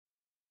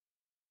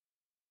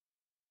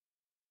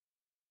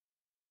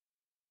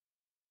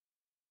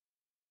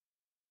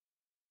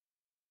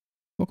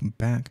Welcome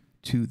back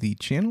to the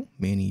channel,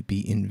 Manny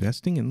B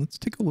Investing, and let's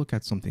take a look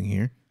at something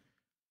here.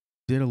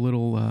 Did a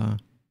little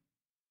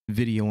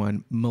video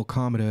on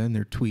Milkomeda and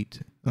their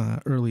tweet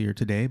earlier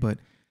today, but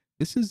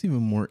this is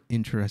even more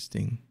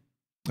interesting.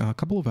 A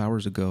couple of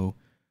hours ago,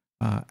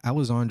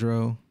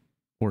 Alessandro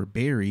or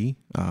Barry,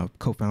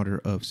 co-founder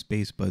of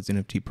SpaceBudz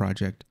NFT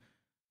project,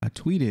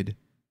 tweeted,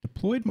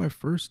 "Deployed my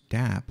first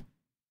dApp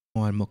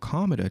on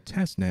Milkomeda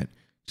testnet,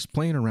 just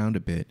playing around a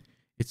bit.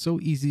 It's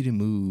so easy to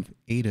move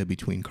ADA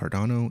between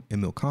Cardano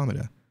and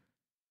Milkomeda."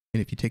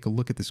 And if you take a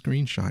look at the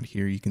screenshot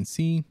here, you can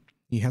see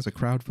he has a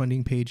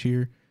crowdfunding page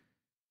here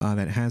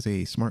that has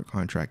a smart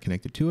contract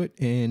connected to it.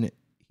 And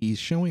he's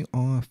showing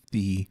off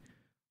the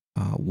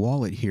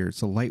wallet here. It's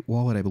a light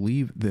wallet. I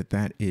believe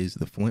that is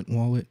the Flint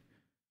wallet.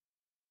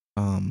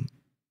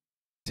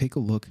 Take a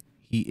look.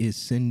 He is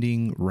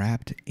sending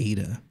wrapped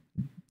ADA.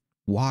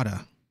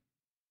 WADA.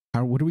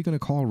 What are we going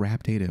to call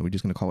wrapped ADA? Are we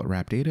just going to call it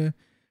wrapped ADA?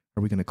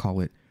 Are we going to call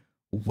it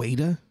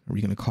WADA? Are we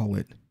going to call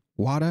it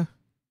WADA?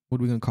 What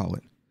are we going to call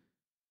it?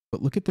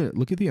 But look at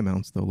the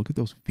amounts though. Look at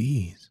those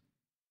fees.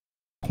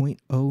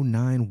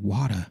 0.09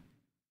 WADA.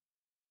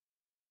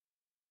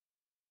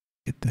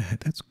 Look at that.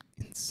 That's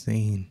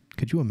insane.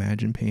 Could you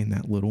imagine paying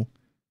that little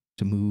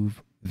to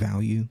move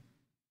value?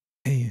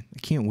 Man, I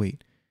can't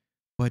wait.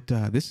 But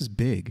this is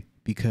big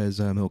because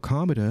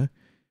Milkomeda,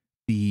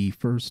 the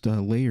first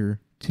layer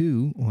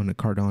 2 on the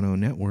Cardano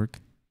network,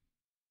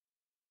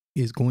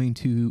 is going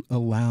to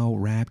allow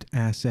wrapped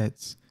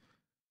assets.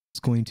 It's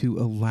going to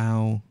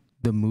allow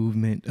the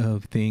movement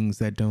of things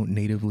that don't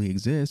natively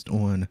exist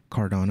on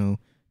Cardano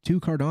to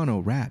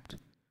Cardano wrapped.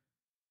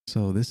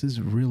 So this is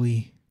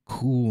really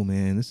cool,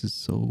 man. This is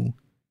so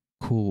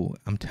cool.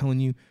 I'm telling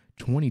you,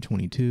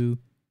 2022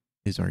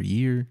 is our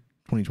year.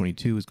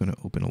 2022 is going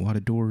to open a lot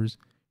of doors.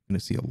 You're going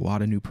to see a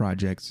lot of new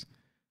projects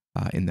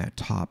in that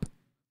top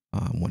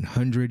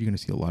 100. You're going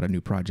to see a lot of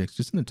new projects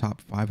just in the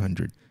top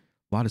 500.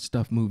 A lot of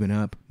stuff moving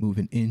up,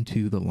 moving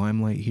into the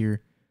limelight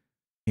here.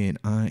 And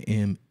I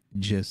am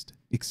just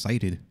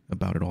excited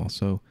about it all.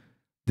 So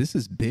this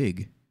is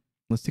big.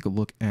 Let's take a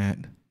look at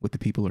what the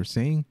people are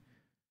saying.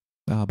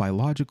 By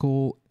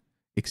logical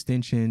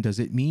extension, does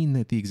it mean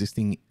that the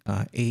existing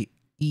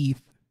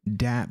ETH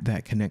dApp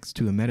that connects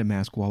to a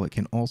MetaMask wallet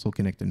can also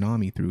connect to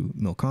Nami through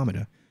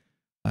Milkomeda?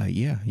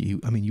 Yeah, you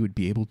would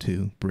be able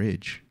to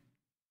bridge.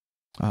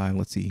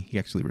 Let's see, he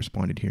actually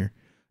responded here.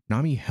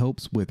 Nami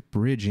helps with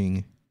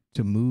bridging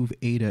to move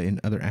ADA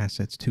and other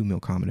assets to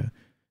Milkomeda.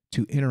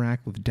 To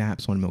interact with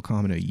dApps on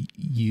Milkomeda,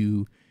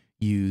 you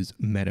use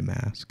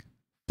MetaMask.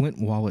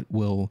 Flint Wallet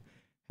will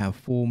have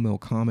full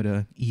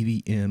Milkomeda,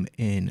 EVM,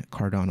 and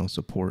Cardano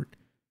support.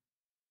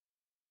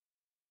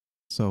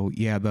 So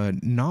yeah, the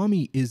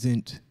Nami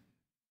isn't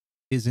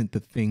the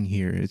thing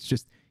here. It's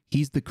just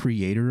he's the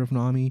creator of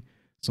Nami.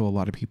 So a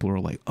lot of people are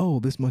like,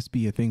 oh, this must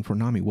be a thing for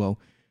Nami. Well,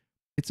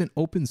 it's an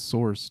open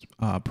source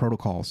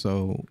protocol,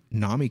 so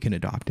Nami can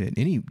adopt it.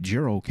 Any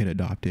Jiro can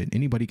adopt it.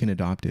 Anybody can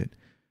adopt it.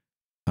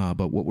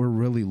 But what we're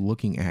really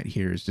looking at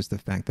here is just the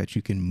fact that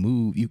you can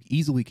move, you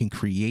easily can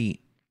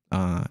create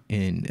an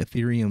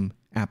Ethereum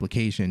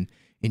application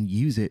and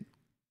use it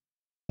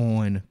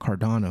on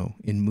Cardano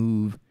and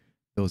move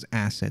those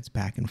assets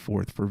back and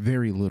forth for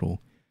very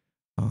little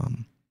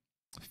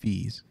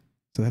fees.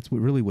 So that's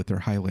really what they're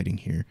highlighting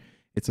here.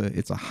 It's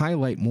a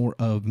highlight more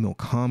of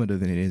Milkomeda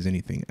than it is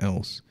anything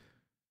else.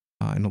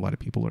 And a lot of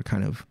people are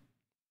kind of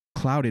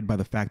clouded by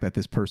the fact that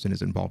this person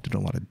is involved in a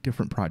lot of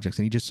different projects,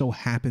 and he just so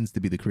happens to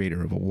be the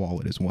creator of a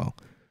wallet as well.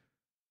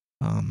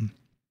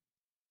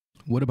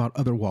 What about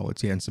other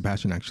wallets? Yeah, and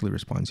Sebastian actually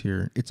responds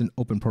here. It's an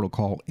open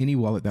protocol. Any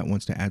wallet that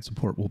wants to add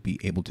support will be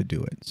able to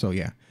do it. So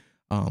yeah,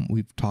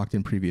 we've talked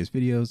in previous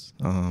videos.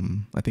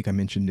 I think I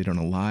mentioned it on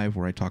a live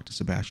where I talked to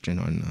Sebastian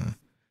on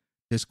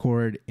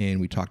Discord,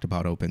 and we talked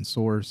about open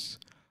source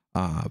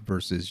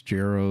versus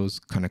Jiro's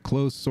kind of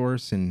closed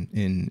source,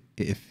 and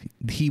if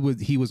he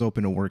was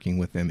open to working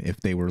with them if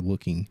they were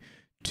looking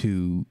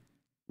to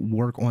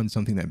work on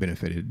something that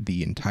benefited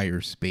the entire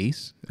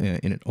space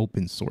in an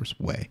open source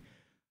way.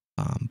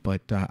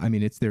 But I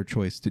mean, it's their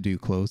choice to do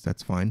closed.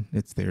 That's fine.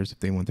 It's theirs.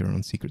 If they want their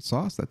own secret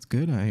sauce, that's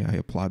good. I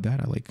applaud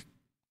that. I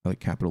like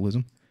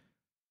capitalism.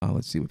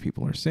 Let's see what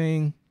people are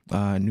saying.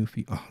 New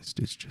fee. Oh, it's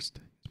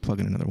just plug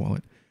in another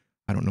wallet.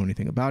 I don't know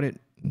anything about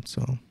it,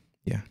 so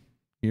yeah.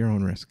 Your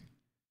own risk.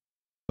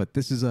 But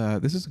this is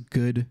a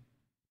good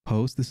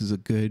post. This is a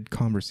good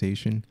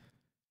conversation.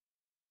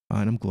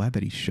 And I'm glad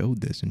that he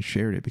showed this and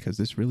shared it, because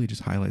this really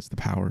just highlights the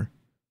power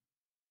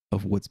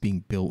of what's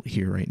being built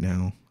here right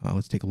now.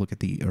 Let's take a look at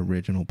the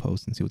original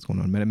post and see what's going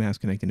on.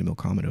 MetaMask connecting to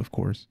Milkomeda, of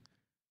course.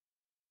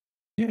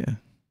 Yeah.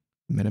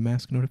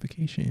 MetaMask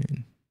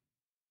notification.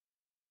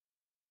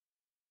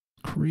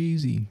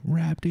 Crazy.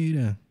 Wrapped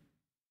data.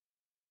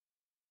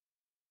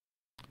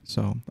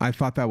 So I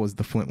thought that was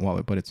the Flint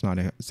wallet, but it's not.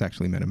 It's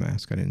actually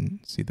MetaMask. I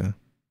didn't see the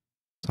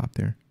top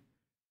there.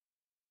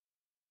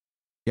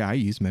 Yeah, I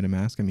use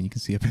MetaMask. I mean, you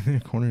can see up in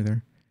the corner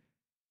there.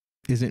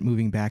 Isn't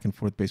moving back and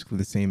forth basically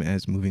the same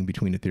as moving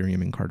between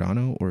Ethereum and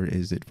Cardano, or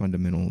is it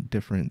fundamental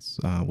difference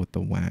with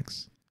the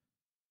wax?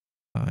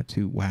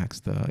 to wax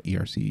the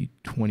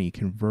ERC20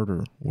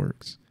 converter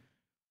works.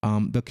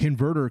 The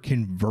converter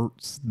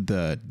converts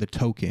the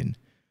token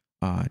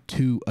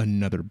to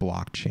another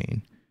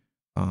blockchain.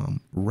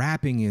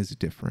 Wrapping is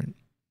different.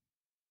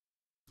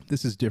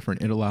 This is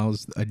different. It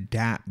allows a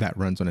dApp that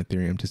runs on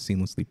Ethereum to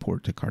seamlessly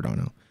port to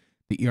Cardano.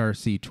 The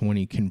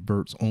ERC20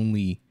 converts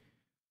only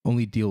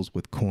deals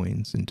with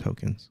coins and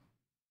tokens.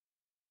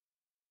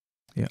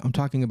 Yeah, I'm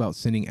talking about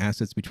sending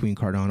assets between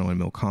Cardano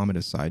and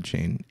Milkomeda's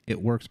sidechain.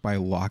 It works by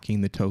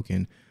locking the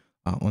token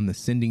on the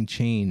sending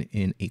chain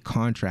in a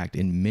contract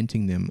and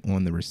minting them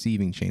on the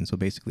receiving chain. So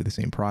basically the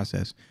same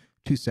process.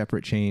 Two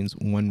separate chains,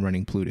 one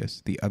running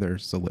Plutus, the other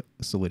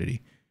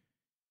Solidity.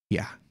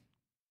 Yeah.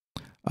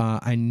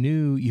 I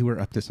knew you were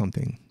up to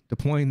something.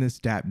 Deploying this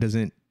dApp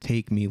doesn't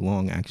take me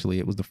long, actually.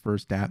 It was the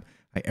first dApp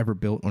I ever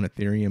built on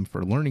Ethereum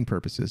for learning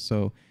purposes,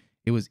 so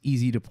it was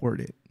easy to port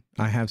it.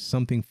 I have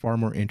something far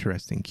more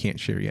interesting. Can't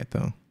share yet,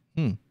 though.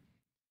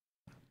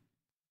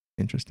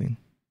 Interesting.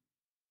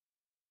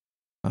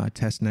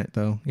 Testnet,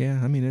 though. Yeah,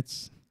 I mean,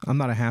 I'm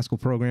not a Haskell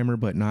programmer,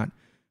 but not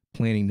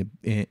planning to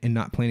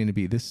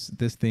be.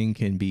 This thing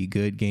can be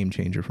good game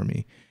changer for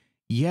me.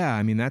 Yeah,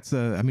 I mean, that's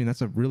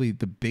a really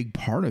the big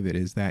part of it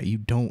is that you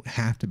don't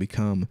have to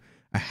become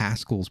a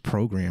Haskell's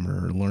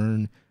programmer or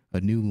learn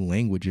a new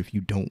language if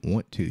you don't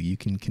want to. You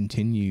can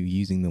continue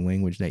using the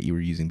language that you were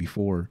using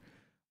before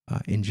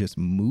and just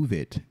move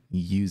it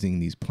using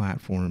these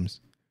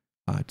platforms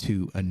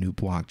to a new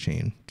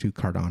blockchain, to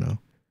Cardano.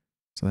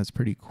 So that's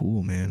pretty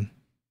cool, man.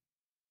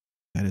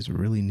 That is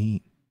really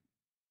neat.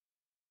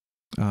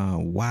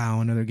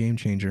 Wow, another game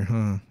changer,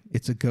 huh?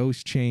 It's a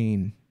ghost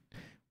chain.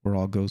 We're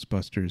all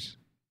Ghostbusters.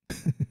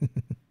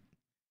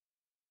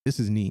 This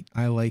is neat.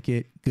 I like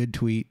it. Good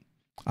tweet.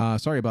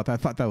 Sorry about that. I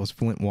thought that was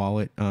Flint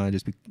Wallet,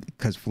 just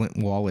because Flint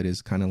Wallet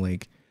is kind of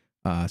like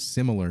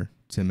similar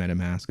to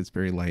MetaMask. It's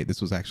very light.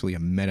 This was actually a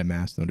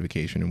MetaMask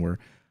notification, and we're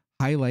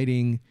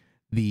highlighting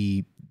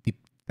the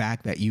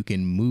fact that you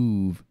can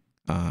move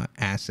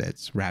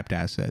wrapped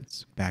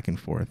assets back and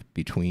forth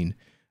between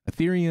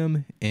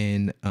Ethereum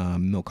and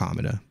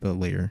Milkomeda, the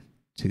layer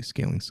 2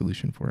 scaling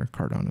solution for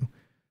Cardano.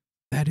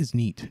 That is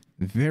neat.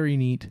 Very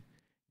neat.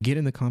 Get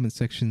in the comment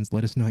sections.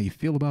 Let us know how you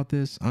feel about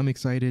this. I'm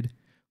excited.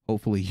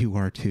 Hopefully you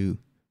are too.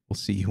 We'll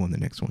see you on the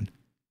next one.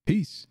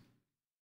 Peace.